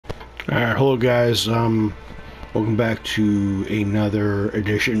Alright, hello guys, welcome back to another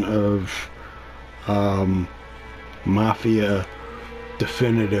edition of, Mafia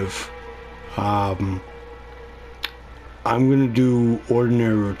Definitive. I'm gonna do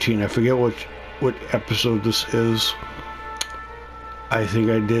Ordinary Routine. I forget what episode this is. I think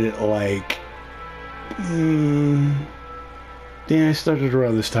I did it like, I started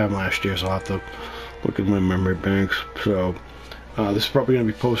around this time last year, so I'll have to look at my memory banks. So, this is probably going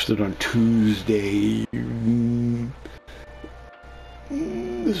to be posted on Tuesday.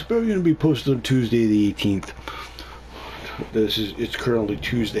 This is probably going to be posted on Tuesday the 18th. It's currently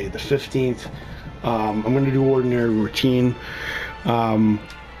Tuesday the 15th. I'm going to do Ordinary Routine.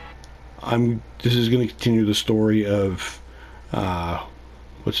 This is going to continue the story of,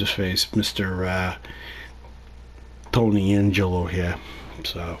 what's his face? Mr. Tony Angelo here.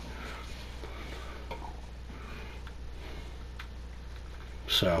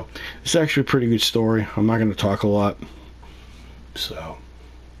 So, it's actually a pretty good story. I'm not going to talk a lot. So,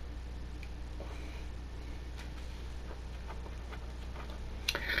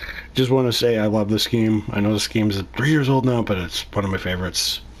 just want to say I love this game. I know this game is 3 years old now, but it's one of my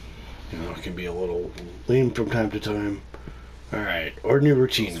favorites. You know, it can be a little lame from time to time. Alright, Ordinary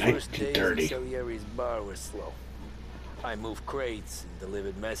Routine, 1930. Salieri's bar was slow. I moved crates and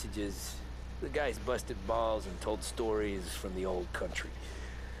delivered messages. The guys busted balls and told stories from the old country.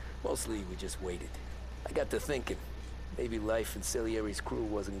 Mostly, we just waited. I got to thinking, maybe life in Salieri's crew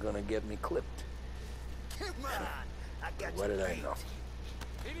wasn't gonna get me clipped. Come on, I got what did I know?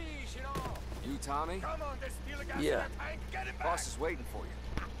 You, Tommy? Come on, there's still a gas Yeah. in the tank. Get him back. Boss is waiting for you.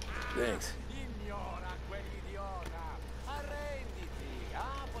 Thanks.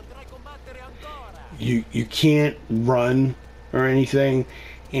 You can't run or anything,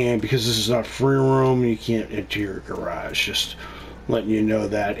 and because this is not free roam, you can't enter your garage. Just letting you know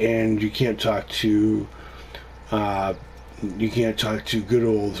that. And you can't talk to good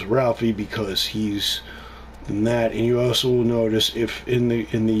old Ralphie because he's in that. And you also will notice if in the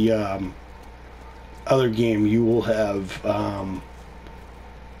other game you will have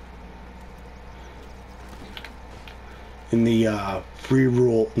in the free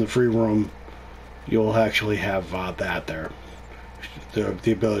room you'll actually have that there, the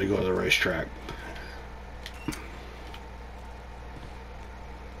ability to go to the racetrack.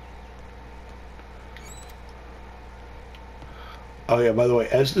 Oh yeah, by the way,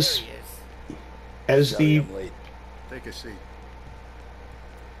 as the Sorry, I'm late. Take a seat.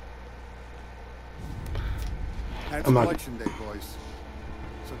 It's I'm not- election day, boys.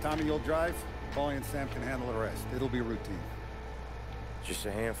 So Tommy, you'll drive. Paulie and Sam can handle the rest. It'll be routine. Just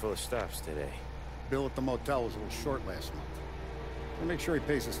a handful of stops today. Bill at the motel was a little short last month. We'll make sure he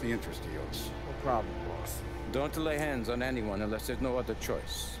pays us the interest he owes. No problem, boss. Don't lay hands on anyone unless there's no other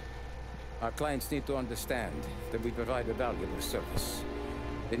choice. Our clients need to understand that we provide a valuable service.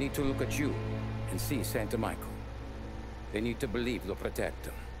 They need to look at you and see Santa Michael. They need to believe you'll protect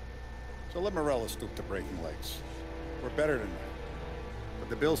them. So let Morello stoop to breaking legs. We're better than that. But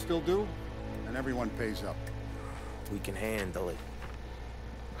the bill's still due, and everyone pays up. We can handle it.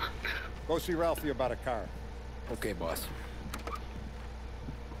 Go see Ralphie about a car. Okay, boss.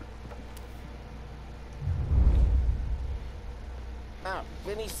 Oh,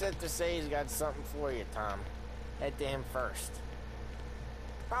 Vinny said to say he's got something for you, Tom. Head to him first.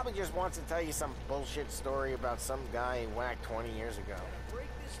 Probably just wants to tell you some bullshit story about some guy he whacked 20 years ago. Break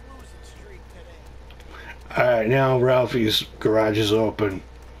this losing streak today. Alright, now Ralphie's garage is open.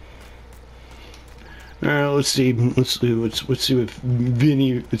 Alright, let's see what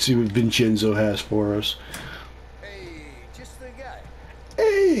Vincenzo has for us. Hey, just the guy.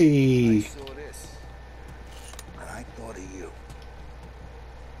 Hey! I saw this, and I thought of you.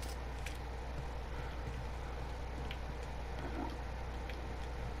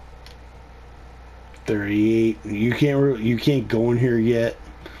 $38. You can't go in here yet.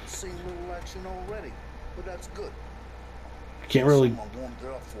 Seen little action already, but that's good. Can't really Someone warmed it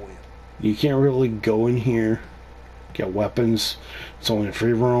up for you. You can't really go in here, get weapons. It's only a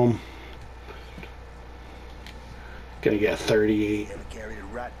free roam. Gonna get a 38. Ever carried a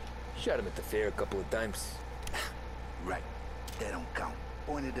rat? Shot him at the fair a couple of times. Right. That don't count.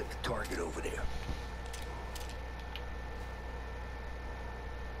 Pointed at the target over there.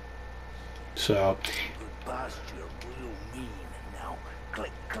 So, Good posture, real mean. Now,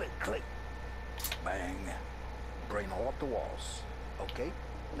 click, click, click. Bang. Bring them off the walls. Okay?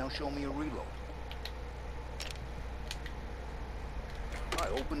 Now show me a reload. I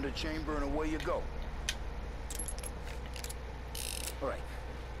open the chamber and away you go. All right.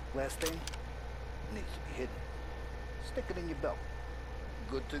 Last thing needs to be hidden. Stick it in your belt.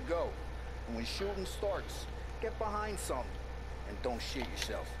 good to go. And when shooting starts, get behind some. And don't shit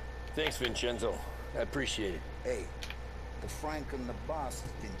yourself. Thanks, Vincenzo. I appreciate it. Hey, the Frank and the boss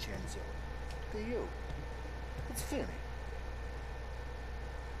is Vincenzo. To you. It's Finny.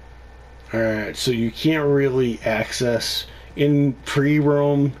 Alright, so you can't really access in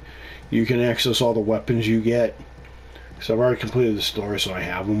pre-roam. You can access all the weapons you get. So I've already completed the story, so I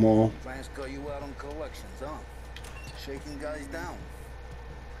have them all. Frank's got you out on collections, huh? Shaking guys down.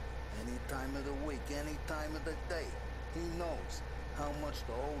 Any time of the week, any time of the day. He knows how much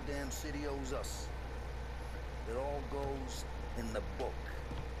the whole damn city owes us. It all goes in the book.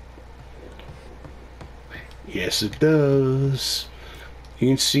 Yes, it does. You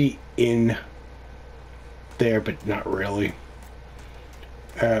can see in there, but not really.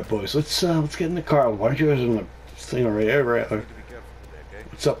 Alright, boys, let's get in the car. Why don't you guys in the thing already? Hey, Rattler.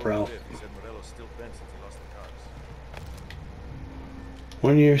 What's up, Ralph?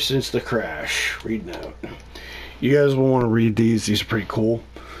 1 year since the crash. Read note. You guys will want to read these. These are pretty cool.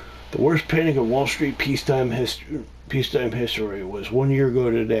 The worst panic of Wall Street peacetime history was 1 year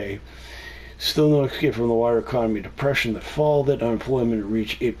ago today. Still no escape from the wider economy depression that followed it. Unemployment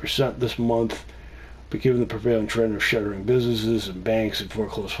reached 8% this month. But given the prevailing trend of shuttering businesses and banks and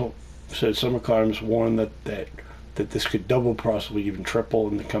foreclosed homes, said some economists warned that this could double, possibly even triple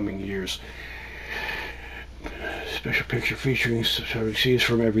in the coming years. Special picture featuring receipts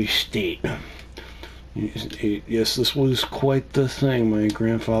from every state. Yes, this was quite the thing. My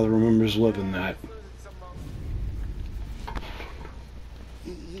grandfather remembers living that.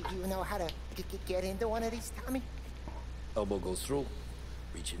 You know how to get into one of these, Tommy? Elbow goes through.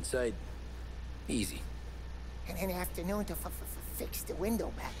 Reach inside. Easy. And an afternoon to fix the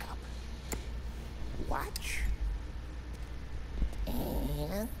window back up. Watch.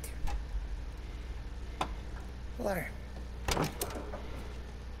 And... learn.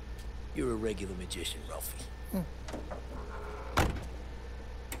 You're a regular magician, Ralphie.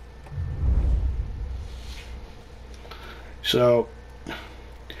 So,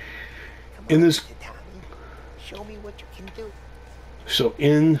 in this... Tommy, show me what you can do. So,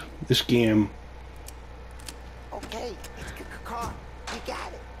 in this game... Okay, it's car. You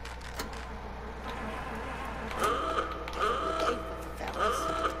got it. Okay, fellas.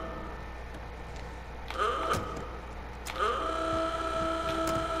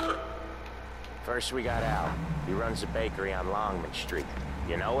 First we got Al. He runs a bakery on Longman Street.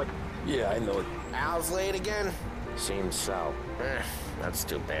 You know it? Yeah, I know it. Al's late again? Seems so. That's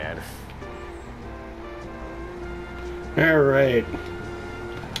too bad. Alright.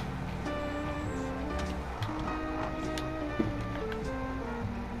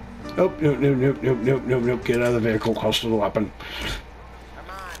 Oh, nope. Get out of the vehicle, close to the weapon. Come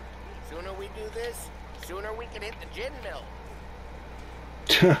on. Sooner we do this, sooner we can hit the gin mill.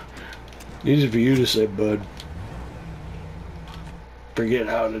 Easy for you to say, bud. I forget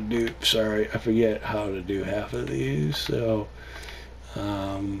how to do half of these, so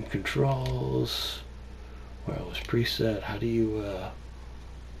controls, wireless preset, how do you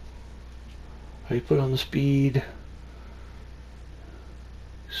put on the speed?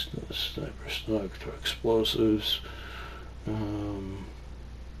 Sniper snug to explosives, in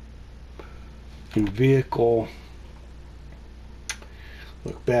vehicle,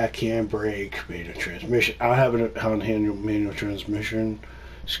 look back, handbrake, manual transmission. I'll have it on manual transmission.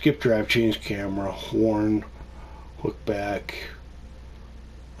 Skip drive, change camera, horn, look back,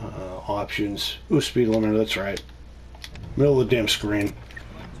 options. Ooh, speed limiter, that's right. Middle of the damn screen.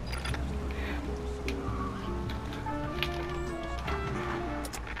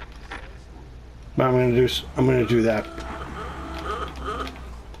 But I'm gonna do that.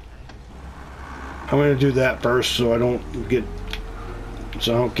 I'm gonna do that first so I don't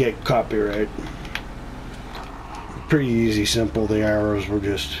get copyright. Pretty easy, simple. The arrows will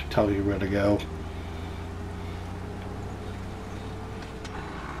just tell you where to go.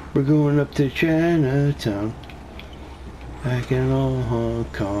 We're going up to Chinatown, back in old Hong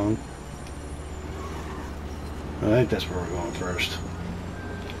Kong. I think that's where we're going first.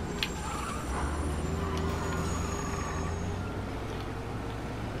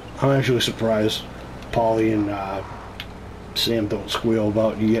 I'm actually surprised Paulie and Sam don't squeal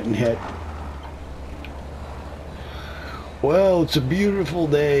about you getting hit. Well, it's a beautiful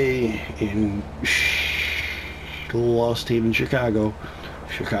day in Lost Haven, Chicago,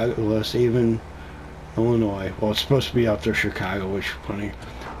 Lost Haven, Illinois. Well, it's supposed to be after Chicago, which funny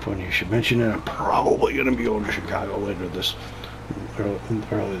you should mention it. I'm probably going to be going to Chicago later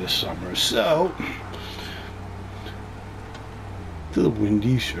early this summer. So, to the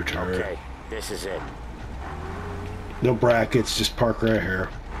Windy City. Okay, this is it. No brackets, just park right here.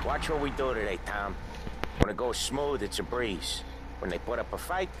 Watch what we do today, Tom. When it goes smooth, it's a breeze. When they put up a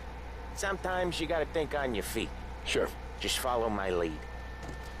fight, sometimes you gotta think on your feet. Sure. Just follow my lead.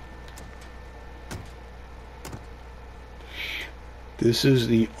 This is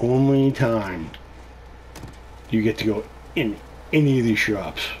the only time you get to go in any of these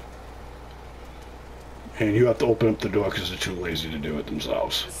shops. And you have to open up the door because they're too lazy to do it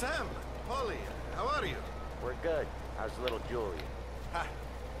themselves. Sam, Polly, how are you? We're good. How's little Julia? Ha,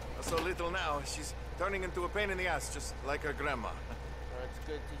 so little now. She's turning into a pain in the ass, just like her grandma. That's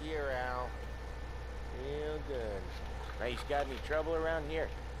good to hear, Al. Real good. Now, you got any trouble around here?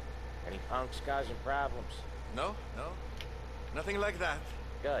 Any punks causing problems? No, no, nothing like that.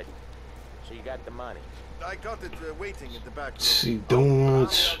 Good. So you got the money. I got it waiting at the back room. See,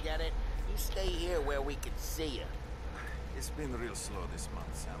 donuts. I don't get it. You stay here where we can see you. It's been real slow this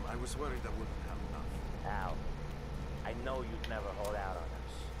month, Sam. I was worried I wouldn't have enough. Al, I know you'd never hold out on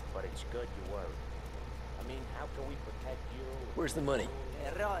us, but it's good you worry. I mean, how can we protect you? Where's the money?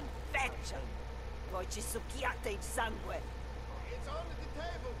 Ron, fetch him! Poi ci succhiate il sangue! It's on the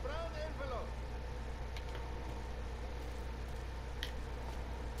table, brown envelope.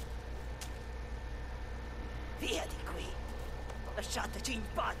 Via di qui! Lasciateci in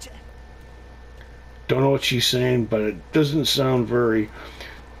pace! Don't know what she's saying, but it doesn't sound very...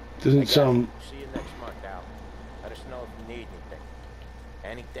 Doesn't sound... See you next month, Al. Let us know if you need anything.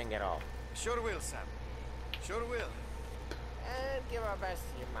 Anything at all. Sure will, Sam. Sure will. And give our best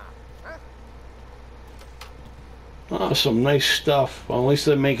to your mom, huh? Oh, some nice stuff. Well, at least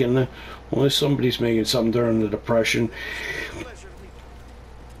they're making the... At least somebody's making something during the Depression.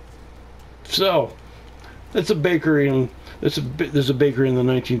 So, that's a bakery, and there's a bakery in the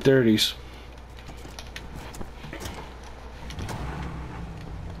 1930s.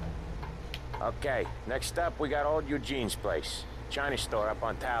 Okay, next up we got old Eugene's place. China store up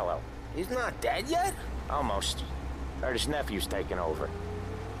on Tallow. He's not dead yet? Almost. Heard his nephew's taking over.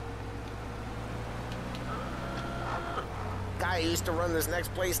 Guy who used to run this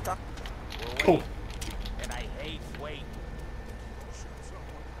next place, Tom. Oh. And I hate waiting.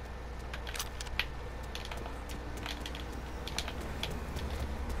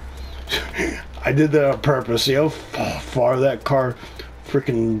 I did that on purpose. See how far that car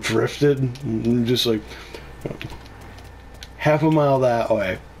freaking drifted? And just like half a mile that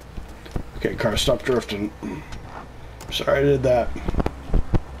way. Okay, car, stop drifting. Sorry I did that.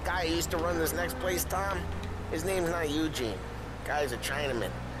 Guy who used to run this next place, Tom. His name's not Eugene. Guy's a Chinaman.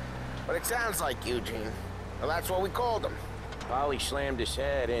 But it sounds like Eugene. Well, that's what we called him. Polly slammed his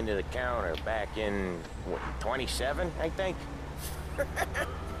head into the counter back in, what, 27, I think?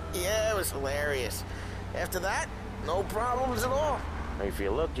 Yeah, it was hilarious. After that, no problems at all. If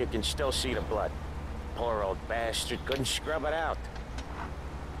you look, you can still see the blood. Poor old bastard couldn't scrub it out.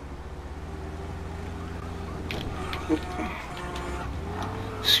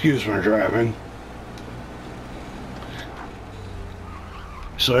 Excuse my driving.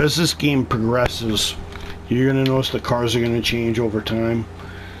 So as this game progresses, you're going to notice the cars are going to change over time.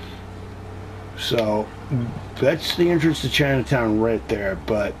 So that's the entrance to Chinatown right there,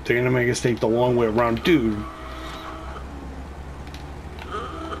 but they're going to make us take the long way around. Dude.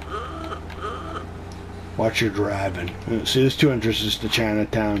 Watch your driving. See, there's two entrances to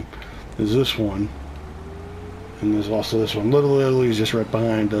Chinatown. There's this one. And there's also this one. Little Italy's just right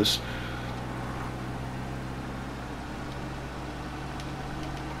behind us.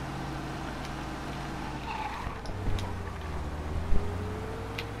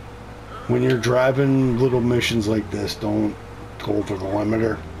 When you're driving little missions like this, don't go over the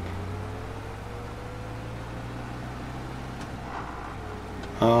limiter.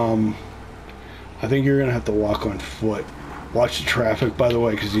 I think you're gonna have to walk on foot. Watch the traffic, by the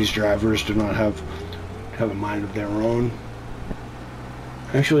way, because these drivers do not have a mind of their own.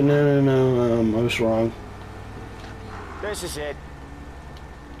 Actually, no, I was wrong. This is it.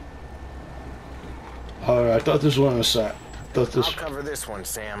 I thought this was on the side. I'll cover this one,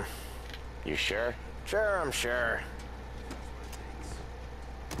 Sam. You sure? Sure, I'm sure.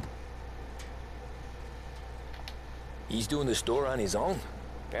 He's doing the store on his own?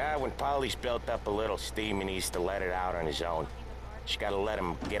 Yeah, when Polly's built up a little steam, he needs to let it out on his own. Just gotta let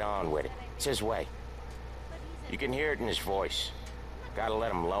him get on with it. It's his way. You can hear it in his voice. Gotta let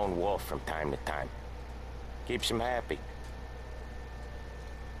him lone wolf from time to time. Keeps him happy.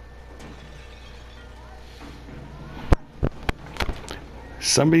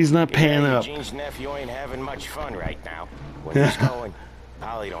 Somebody's not paying up. Eugene's nephew ain't having much fun right now. When he's going,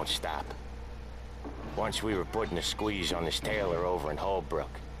 Polly don't stop. Once we were putting a squeeze on this tailor over in Holbrook.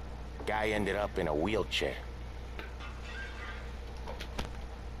 Guy ended up in a wheelchair.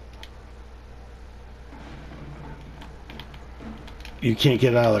 You can't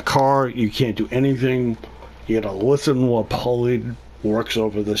get out of the car. You can't do anything. You gotta listen while Paulie works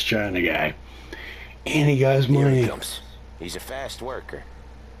over this China guy. And he got his money. Here he comes. He's a fast worker.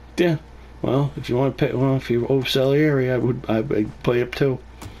 Yeah. Well, if you want to pay, well, if you oversell the area, I'd play up too.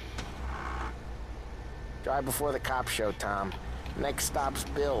 Drive before the cops show, Tom. Next stop's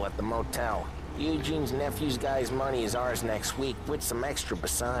Bill at the motel. Eugene's nephew's guy's money is ours next week, with some extra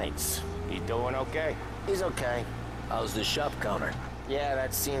besides. He doing okay? He's okay. How's the shop counter? Yeah,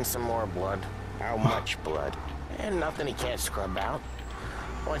 that's seen some more blood. How much blood? And nothing he can't scrub out.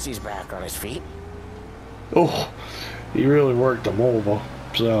 Once he's back on his feet. Oh, he really worked him over.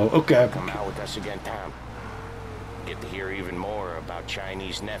 So, okay. Come out with us again, Tom. Get to hear even more about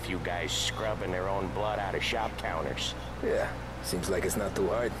Chinese nephew guys scrubbing their own blood out of shop counters. Yeah, seems like it's not too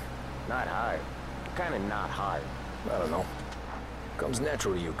hard. Not hard. Kinda not hard. I don't know. Comes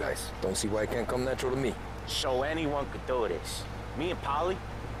natural to you guys. Don't see why it can't come natural to me. So anyone could do this. Me and Polly,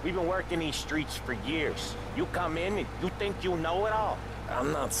 we've been working these streets for years. You come in and you think you know it all.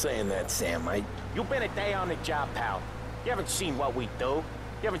 I'm not saying that, Sam. You've been a day on the job, pal. You haven't seen what we do.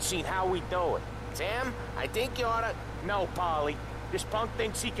 You haven't seen how we do it. Sam, I think you oughta... No, Polly. This punk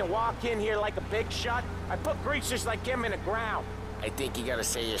thinks he can walk in here like a big shot. I put greasers like him in the ground. I think you gotta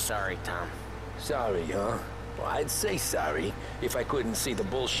say you're sorry, Tom. Sorry, huh? Well, I'd say sorry if I couldn't see the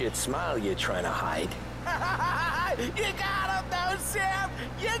bullshit smile you're trying to hide. You got him, though, Sam!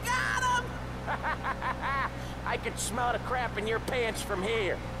 You got him! I could smell the crap in your pants from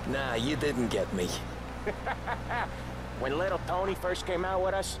here. Nah, you didn't get me. When little Tony first came out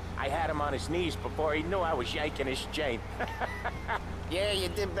with us, I had him on his knees before he knew I was yanking his chain. Yeah, you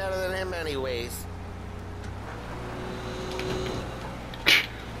did better than him anyways.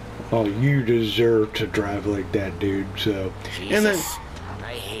 Oh, you deserve to drive like that, dude, so... Jesus, and then...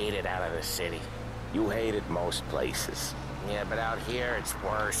 I hate it out of the city. You hate it most places. Yeah, but out here, it's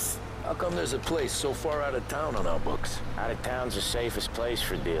worse. How come there's a place so far out of town on our books? Out of town's the safest place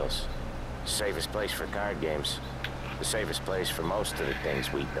for deals. Safest place for card games. The safest place for most of the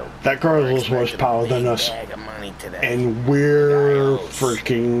things we do. That car has less horsepower than us. And we're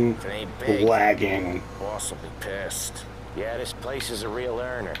freaking lagging. Boss will be pissed. Yeah, this place is a real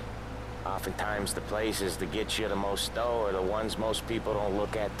earner. Oftentimes the places that get you the most dough are the ones most people don't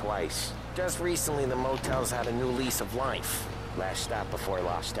look at twice. Just recently the motel's had a new lease of life. Last stop before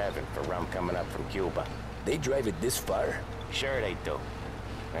Lost Heaven for rum coming up from Cuba. They drive it this far? Sure they do.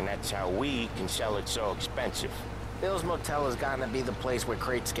 And that's how we can sell it so expensive. Bill's Motel has gotten to be the place where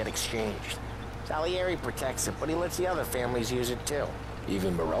crates get exchanged. Salieri protects it, but he lets the other families use it too.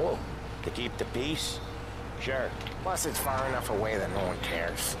 Even Morello? To keep the peace? Sure. Plus it's far enough away that no one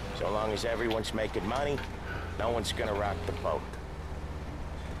cares. So long as everyone's making money, no one's gonna rock the boat.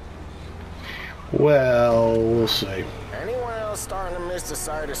 Well, we'll see. Anyone else starting to miss the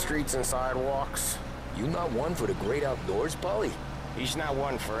side of streets and sidewalks? You not one for the great outdoors, Polly? He's not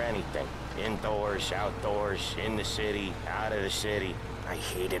one for anything. Indoors, outdoors, in the city, out of the city. I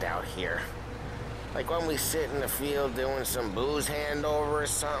hate it out here. Like when we sit in the field doing some booze handover or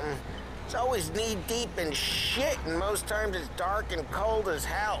something. It's always knee-deep in shit, and most times it's dark and cold as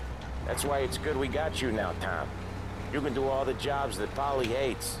hell. That's why it's good we got you now, Tom. You can do all the jobs that Polly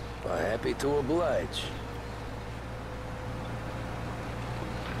hates. Well, happy to oblige.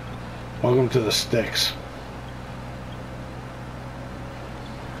 Welcome to the sticks.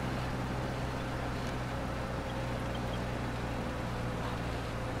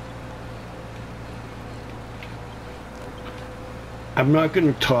 I'm not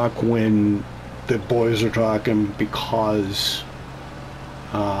going to talk when the boys are talking because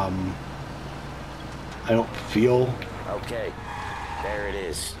I don't feel... Okay, there it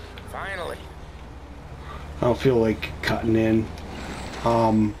is. Finally. I don't feel like cutting in.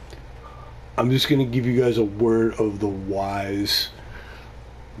 I'm just going to give you guys a word of the wise.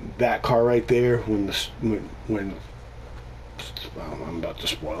 That car right there, when well, I'm about to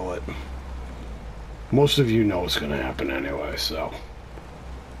spoil it. Most of you know what's going to happen anyway, so...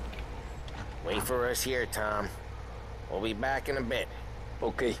 Wait for us here, Tom. We'll be back in a bit.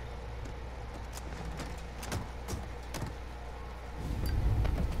 Okay.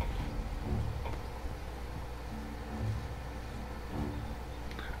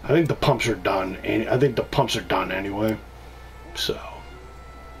 I think the pumps are done. And I think the pumps are done anyway. So...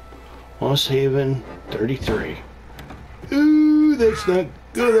 Lost Haven, 33. Ooh, that's not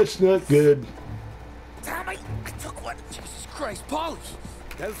good. That's not good. Tom, I took one. Jesus Christ, Paulie!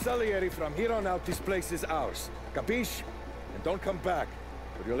 Tell Salieri from here on out this place is ours. Capiche? And don't come back,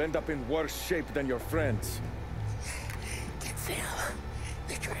 or you'll end up in worse shape than your friends. Can't fail.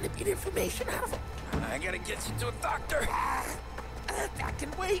 They're trying to beat information out of him. I gotta get you to a doctor. I can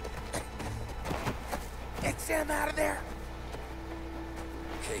wait. Get Sam out of there.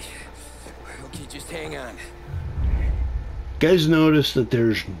 Okay. Okay, just hang on. Guys, notice that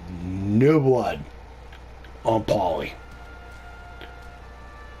there's no blood on Paulie.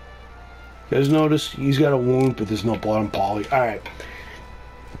 Guys, notice he's got a wound, but there's no blood on Paulie. Alright.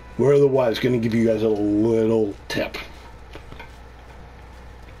 Where the was going to give you guys a little tip.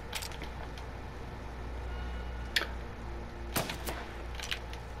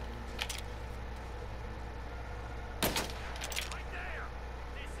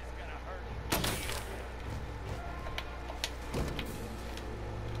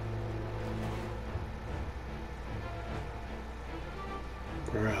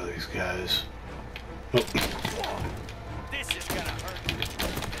 Where are these guys? Oh. This is gonna hurt.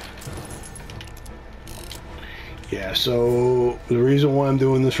 Yeah, so the reason why I'm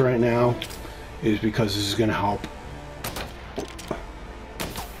doing this right now is because this is going to help.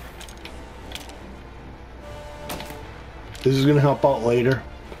 This is going to help out later.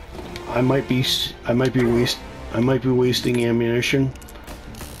 I might be wasting ammunition.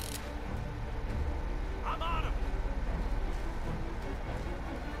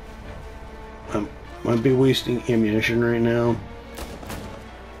 Might be wasting ammunition right now.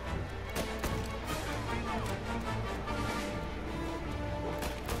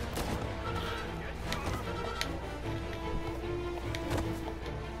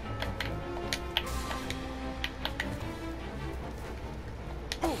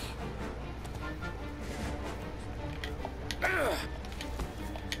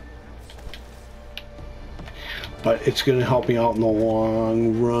 But it's going to help me out in the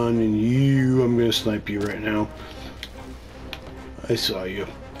long run, and I'm going to snipe you right now. I saw you.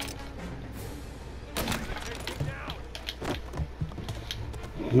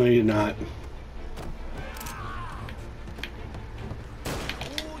 No, you're not.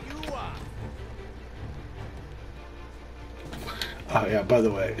 Oh yeah, by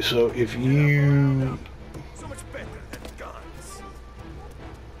the way, so if you...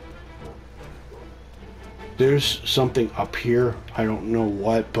 There's something up here, I don't know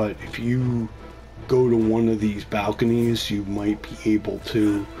what, but if you go to one of these balconies, you might be able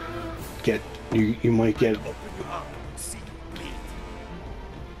to get, you might get...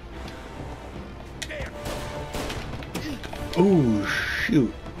 Oh,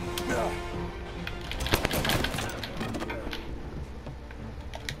 shoot.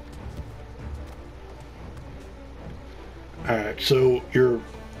 Alright, so your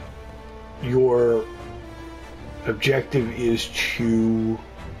objective is to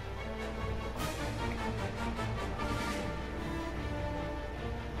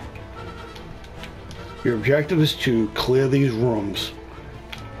clear these rooms.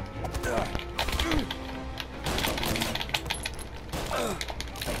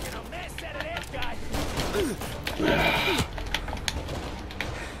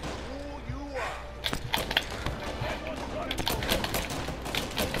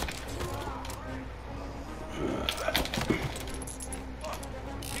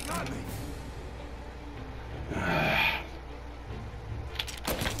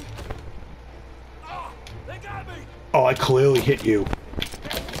 Oh, I clearly hit you.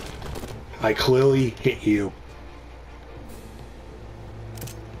 I clearly hit you.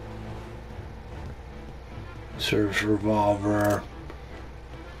 Service revolver.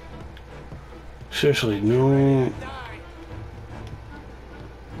 Seriously, no.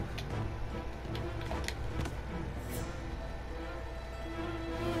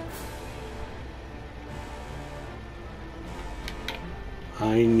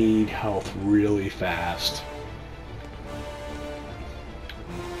 I need health really fast.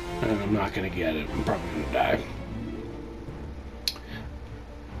 And I'm not gonna get it. I'm probably gonna die.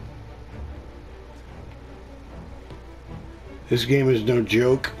 This game is no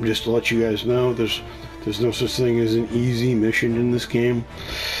joke. Just to let you guys know, there's no such thing as an easy mission in this game.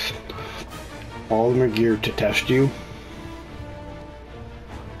 All of them are geared to test you.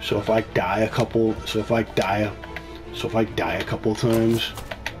 So if I die a couple times, so if I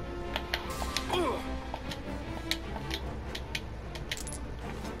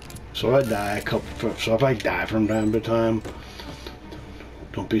die from time to time,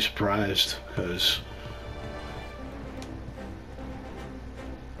 don't be surprised, because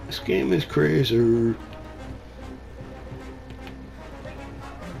this game is crazy.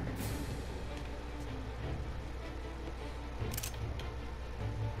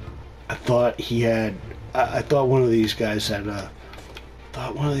 I thought one of these guys had a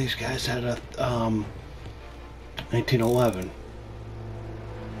 1911.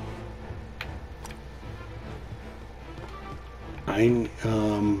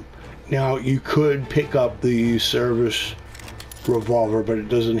 Now you could pick up the service revolver, but it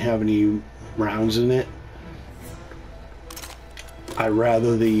doesn't have any rounds in it. I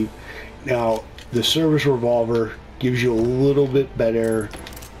rather the service revolver gives you a little bit better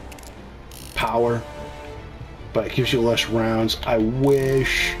power, but it gives you less rounds. I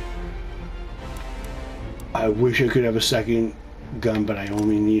wish I could have a second gun, but I can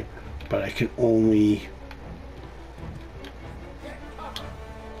only.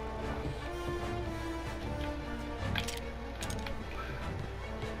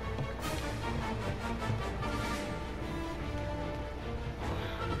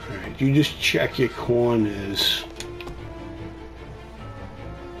 Alright, you just check your corners.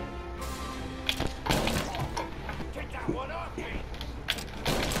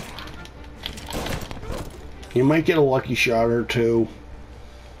 You might get a lucky shot or two.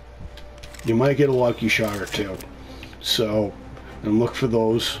 So, and look for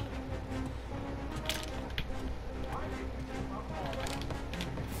those.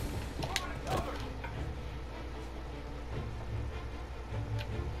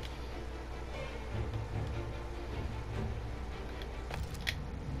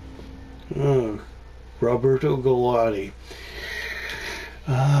 Roberto Galati.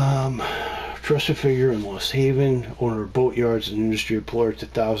 Trusted figure in Lost Haven, owner of boatyards and industry, employer to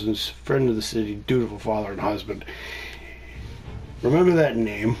thousands, friend of the city, dutiful father and husband. Remember that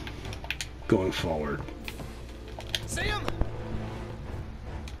name going forward. See him?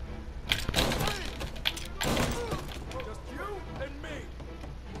 Just you and me.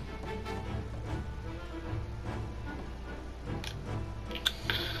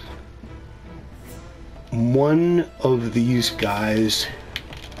 One of these guys,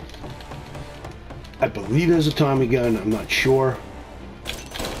 I believe there's a Tommy gun, I'm not sure.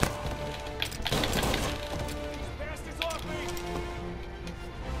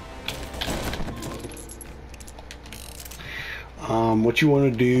 What you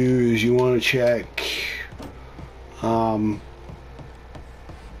want to do is you want to check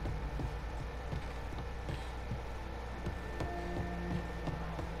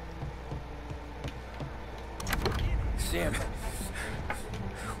Sam,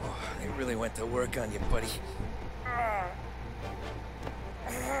 they really went to work on you, buddy.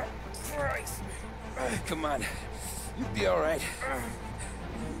 Christ. Come on, you'll be all right.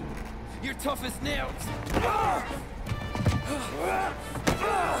 You're tough as nails. oh.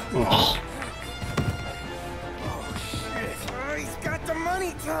 Oh, shit. Oh, he's got the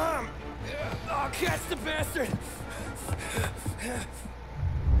money, Tom. Oh, catch the bastard.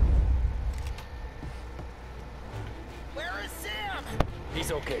 Where is Sam?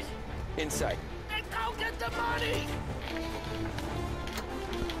 He's okay. Inside. Then go get the money!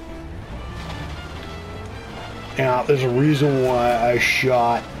 Now, there's a reason why I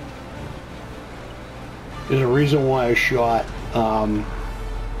shot.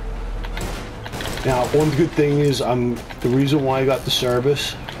 Now, one good thing is, the reason why I got the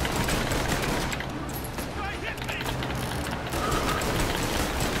service.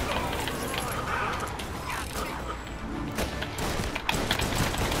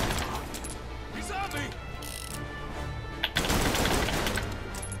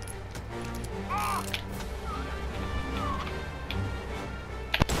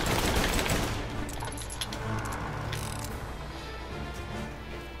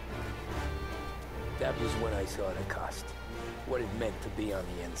 That was when I saw the cost. What it meant to be on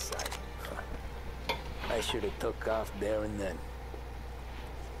the inside. I should have took off there and then.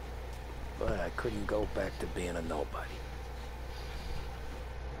 But I couldn't go back to being a nobody.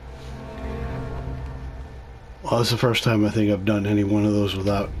 Well, that's the first time I think I've done any one of those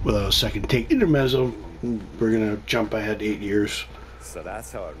without a second take. Intermezzo, we're gonna jump ahead 8 years. So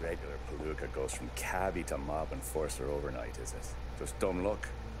that's how a regular palooka goes from cabbie to mob enforcer overnight, is it? Just dumb luck.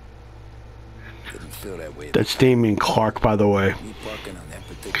 Didn't feel that way. That's Damien Clark, by the way.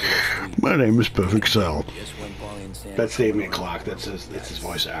 My name is Perfect Cell. That's Damien Clark. That's his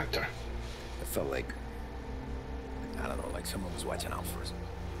voice actor. It felt like, I don't know, like someone was watching out for us.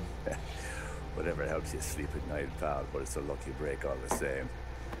 Whatever helps you sleep at night, pal, but it's a lucky break all the same.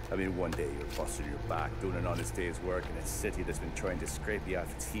 I mean, one day you're busting your back, doing an honest day's work in a city that's been trying to scrape you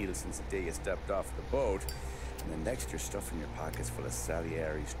off its heels since the day you stepped off the boat, and the next you're stuffing your pockets full of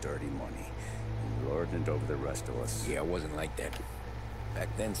Salieri's dirty money. Lording it over the rest of us. Yeah, it wasn't like that. Back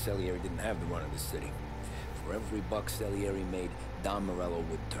then, Salieri didn't have the run of the city. For every buck Salieri made, Don Morello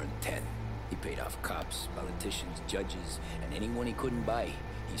would turn 10. He paid off cops, politicians, judges, and anyone he couldn't buy,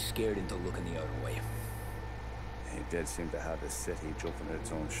 he scared into looking the other way. He did seem to have the city jumping in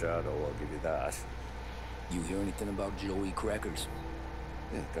its own shadow, I'll give you that. You hear anything about Joey Crackers?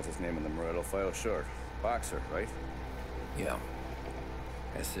 Yeah, got his name in the Morello file, sure. Boxer, right? Yeah.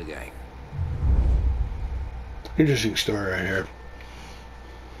 That's the guy. Interesting story right here.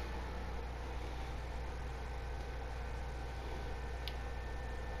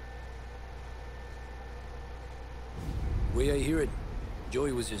 The way I hear it,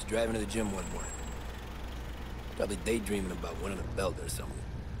 Joey was just driving to the gym one morning. Probably daydreaming about winning a belt or something.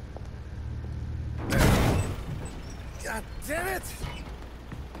 God damn it!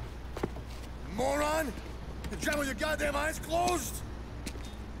 Moron! You're driving with your goddamn eyes closed?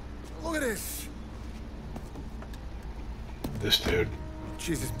 Look at this! This dude.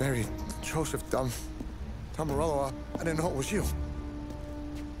 Jesus, Mary, Joseph, Tom Morello, I didn't know it was you.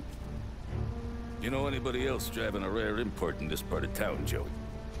 You know anybody else driving a rare import in this part of town, Joey?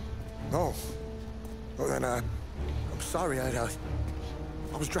 No. Well, then, I'm sorry, I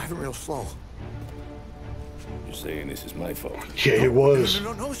was driving real slow. You're saying this is my fault? Yeah, it was.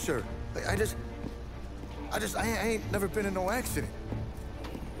 No, sir. I ain't never been in no accident.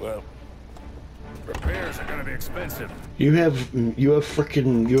 Well, repairs are gonna be expensive. You have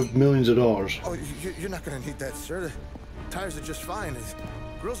millions of dollars. Oh, you're not gonna need that, sir. The tires are just fine. The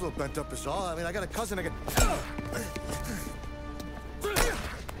grill's a little bent up is all. I mean, I got a cousin I can...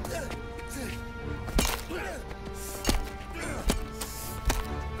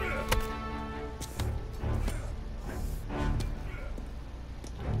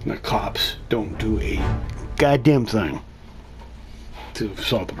 The cops don't do a goddamn thing to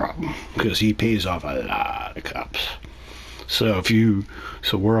solve the problem because he pays off a lot of cops. So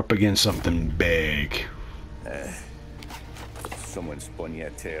we're up against something big. Someone spun you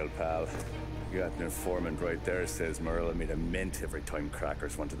a tail, pal. You got an informant right there says Morello made a mint every time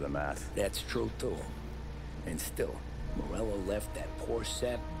Crackers went to the mat. That's true, too. And still, Morello left that poor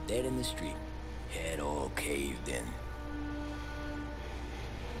sap dead in the street. Head all caved in.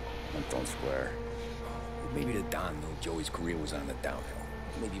 Don't square. Maybe the Don knew Joey's career was on the downhill.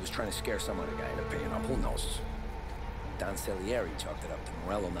 Maybe he was trying to scare some other guy into paying up. Who knows? Don Salieri chalked it up to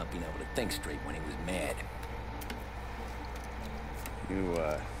Morello not being able to think straight when he was mad. You,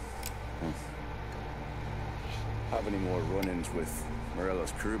 have any more run-ins with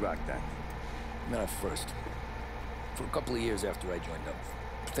Morello's crew back then? Not at first. For a couple of years after I joined up,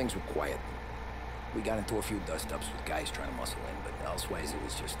 things were quiet. We got into a few dust-ups with guys trying to muscle in, but elsewise it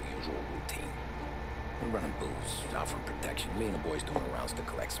was just the usual routine. We're running booze, offering protection, me and the boys doing rounds to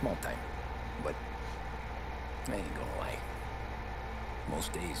collect small time. But I ain't gonna lie.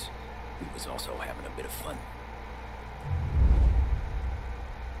 Most days, we was also having a bit of fun.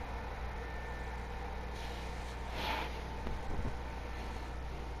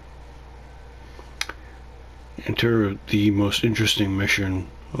 Enter the most interesting mission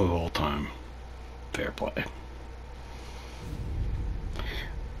of all time. Fair play.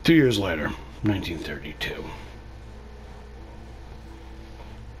 2 years later, 1932.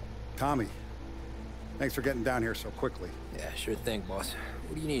 Tommy, thanks for getting down here so quickly. Yeah, sure thing, boss.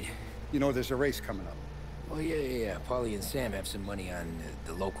 What do you need? You know, there's a race coming up. Oh, yeah. Paulie and Sam have some money on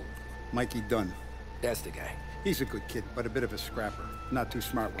the local. Mikey Dunn. That's the guy. He's a good kid, but a bit of a scrapper. Not too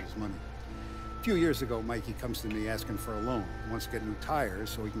smart with his money. A few years ago, Mikey comes to me asking for a loan. He wants to get new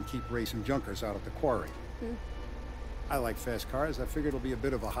tires so he can keep racing junkers out at the quarry. I like fast cars. I figured it'll be a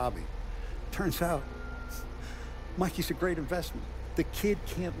bit of a hobby. Turns out, Mikey's a great investment. The kid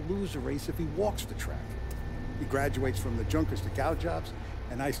can't lose a race if he walks the track. He graduates from the junkers to cow jobs,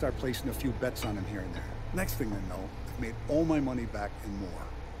 and I start placing a few bets on him here and there. Next thing I know, I've made all my money back and more.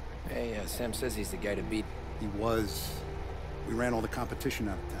 Hey, Sam says he's the guy to beat. He was. We ran all the competition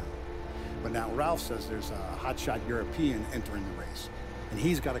out of town. But now Ralph says there's a hotshot European entering the race. And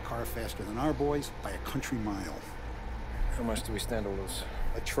he's got a car faster than our boys by a country mile. How much do we stand to lose?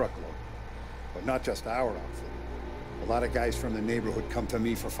 A truckload. But not just our outfit. A lot of guys from the neighborhood come to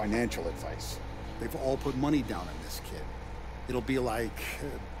me for financial advice. They've all put money down on this kid. It'll be like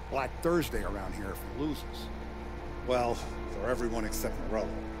Black Thursday around here if he loses. Well, for everyone except Morello.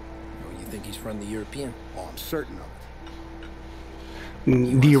 Oh, you think he's from the European? Oh, I'm certain of it.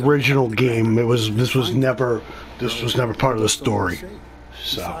 The original game, this was never part of the story. So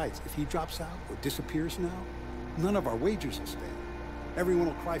besides, if he drops out or disappears now, none of our wagers will stand. Everyone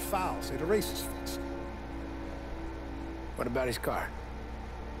will cry foul, say the race is fixed. What about his car?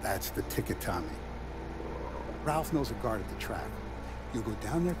 That's the ticket, Tommy. Ralph knows a guard at the track. You go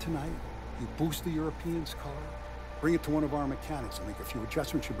down there tonight, you boost the European's car, bring it to one of our mechanics and make a few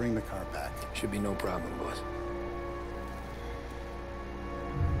adjustments, you bring the car back. Should be no problem, boss.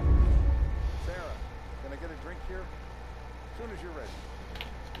 Sarah, can I get a drink here? As soon as you're ready.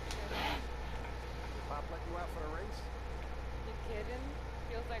 Pop like you out for the race? You kidding?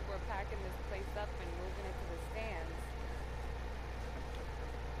 Feels like we're packing this place up and moving it to the stands.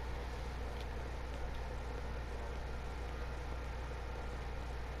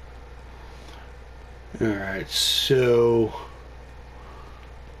 Alright, so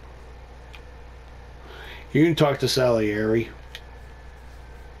you can talk to Salieri.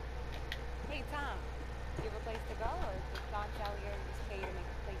 Hey, Tom. Do you have a place to go, or does Don Salieri just pay to make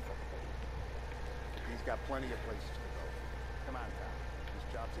the place look pretty? He's got plenty of places to go. Come on, Tom. His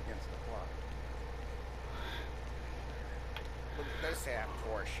job's against the clock. Look at this half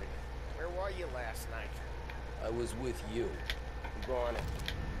portion. Where were you last night? I was with you. Go on it.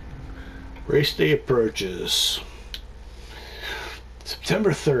 Race day approaches.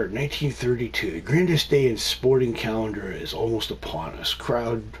 September 3rd, 1932. The grandest day in sporting calendar is almost upon us.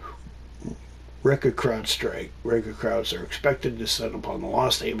 Record crowds are expected to descend upon the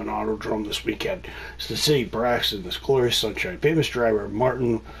Lost Haven Autodrome this weekend as the city basks in this glorious sunshine. Famous driver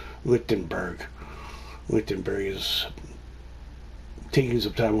Martin Lichtenberg is taking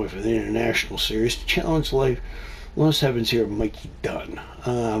some time away from the international series to challenge Lost Heaven's hero Mikey Dunn.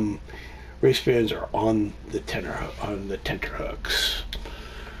 Race fans are on the tenterhooks.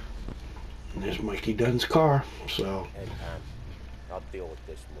 And there's Mikey Dunn's car. So. Hey, Tom, I'll deal with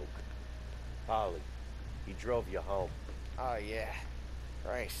this, Luke. Polly, he drove you home. Oh, yeah.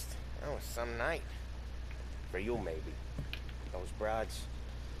 Christ, that was some night. For you, maybe. Those broads,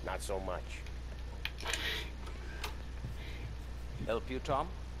 not so much. Help you, Tom?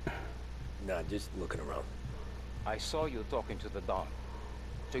 Nah, just looking around. I saw you talking to the Don.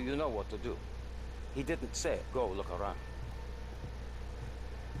 So you know what to do. He didn't say, go look around.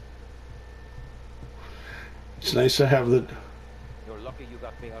 It's nice to have the... You're lucky you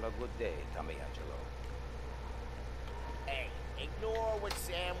got me on a good day, Tommy Angelo. Hey, ignore what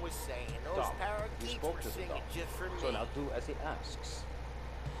Sam was saying. Those Tom, you parakeets spoke were to the singing Don. just for me. So now do as he asks.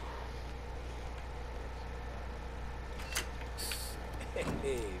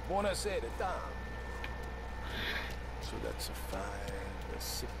 Hey, buonasera, Tom. So that's a 5, a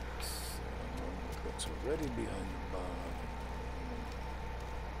 6, that's already behind the bar.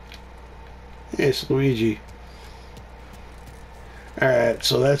 Yes, Luigi. Alright,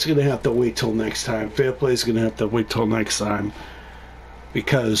 so that's going to have to wait till next time. Fair Play's going to have to wait till next time.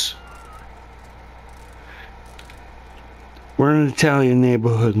 Because we're in an Italian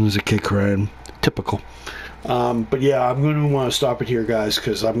neighborhood and there's a kid crying. Typical. But yeah, I'm going to want to stop it here, guys,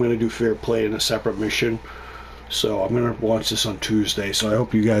 because I'm going to do Fair Play in a separate mission. So I'm going to watch this on Tuesday. So I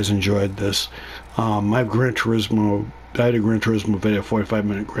hope you guys enjoyed this. I have Gran Turismo. I had a Gran Turismo video,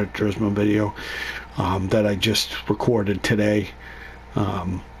 45-minute Gran Turismo video that I just recorded today.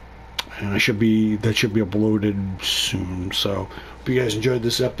 And that should be uploaded soon. So hope you guys enjoyed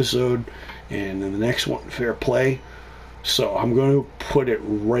this episode. And in the next one, Fair Play. So I'm going to put it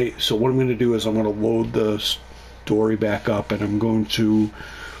right. So what I'm going to do is I'm going to load the story back up, and I'm going to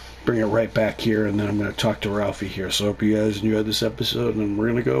bring it right back here, and then I'm going to talk to Ralphie here. So I hope you guys enjoyed this episode, and we're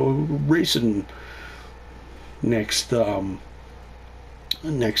going to go racing next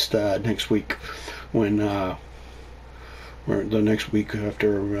week when or the next week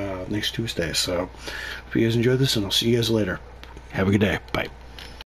after next Tuesday. So hope you guys enjoyed this, and I'll see you guys later. Have a good day. Bye.